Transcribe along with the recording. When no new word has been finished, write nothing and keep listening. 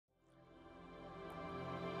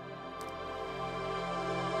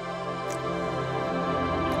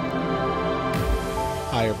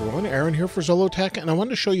Aaron here for Zollotech, and I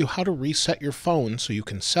wanted to show you how to reset your phone so you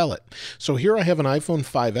can sell it. So here I have an iPhone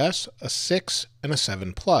 5S, a 6, and a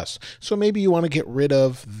 7 Plus. So maybe you want to get rid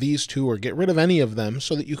of these two or get rid of any of them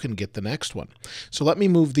so that you can get the next one. So let me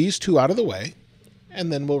move these two out of the way, and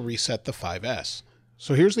then we'll reset the 5S.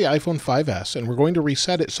 So here's the iPhone 5S, and we're going to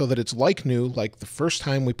reset it so that it's like new, like the first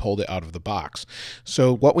time we pulled it out of the box.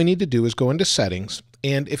 So what we need to do is go into Settings,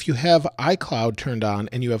 and if you have iCloud turned on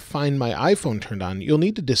and you have Find My iPhone turned on, you'll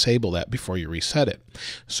need to disable that before you reset it.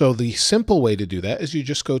 So the simple way to do that is you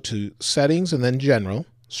just go to Settings and then General,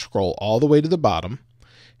 scroll all the way to the bottom,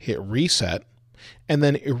 hit Reset, and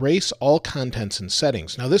then erase all contents and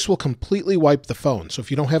settings. Now this will completely wipe the phone. So if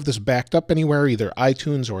you don't have this backed up anywhere, either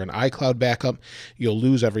iTunes or an iCloud backup, you'll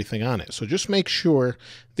lose everything on it. So just make sure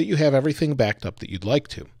that you have everything backed up that you'd like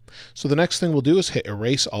to. So the next thing we'll do is hit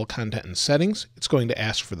erase all content and settings. It's going to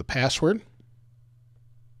ask for the password.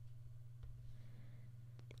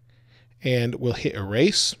 And we'll hit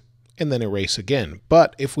erase and then erase again.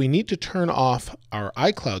 But if we need to turn off our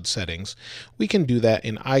iCloud settings, we can do that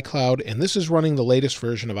in iCloud, and this is running the latest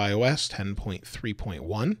version of iOS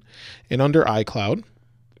 10.3.1. And under iCloud,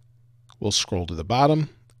 we'll scroll to the bottom,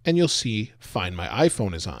 and you'll see Find My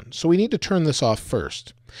iPhone is on. So we need to turn this off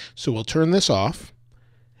first. So we'll turn this off,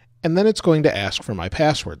 and then it's going to ask for my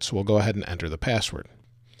password. So we'll go ahead and enter the password.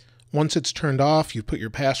 Once it's turned off, you put your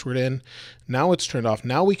password in. Now it's turned off.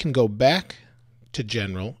 Now we can go back to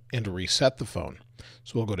General and reset the phone.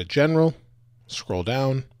 So we'll go to General, scroll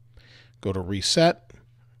down, go to Reset,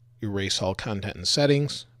 erase all content and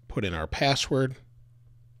settings, put in our password,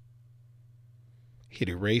 hit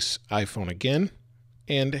Erase iPhone again,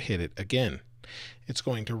 and hit it again. It's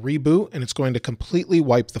going to reboot and it's going to completely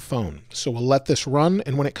wipe the phone. So we'll let this run,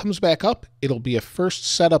 and when it comes back up, it'll be a first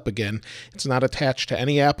setup again. It's not attached to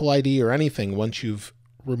any Apple ID or anything once you've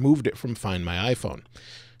removed it from Find My iPhone.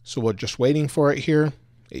 So we're just waiting for it here.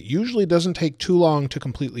 It usually doesn't take too long to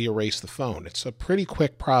completely erase the phone. It's a pretty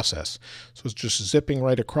quick process. So it's just zipping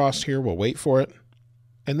right across here. We'll wait for it.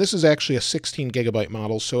 And this is actually a 16 gigabyte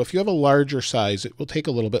model, so if you have a larger size, it will take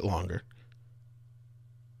a little bit longer.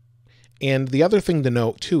 And the other thing to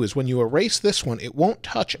note too is when you erase this one, it won't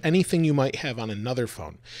touch anything you might have on another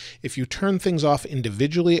phone. If you turn things off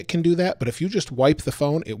individually, it can do that, but if you just wipe the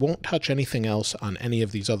phone, it won't touch anything else on any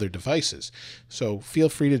of these other devices. So feel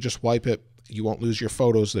free to just wipe it. You won't lose your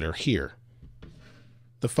photos that are here.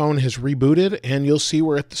 The phone has rebooted, and you'll see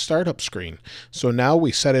we're at the startup screen. So now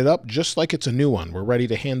we set it up just like it's a new one. We're ready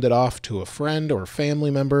to hand it off to a friend or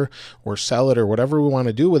family member or sell it or whatever we want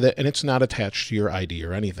to do with it, and it's not attached to your ID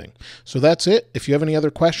or anything. So that's it. If you have any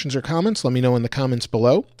other questions or comments, let me know in the comments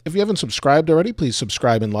below. If you haven't subscribed already, please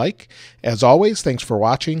subscribe and like. As always, thanks for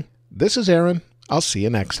watching. This is Aaron. I'll see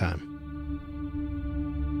you next time.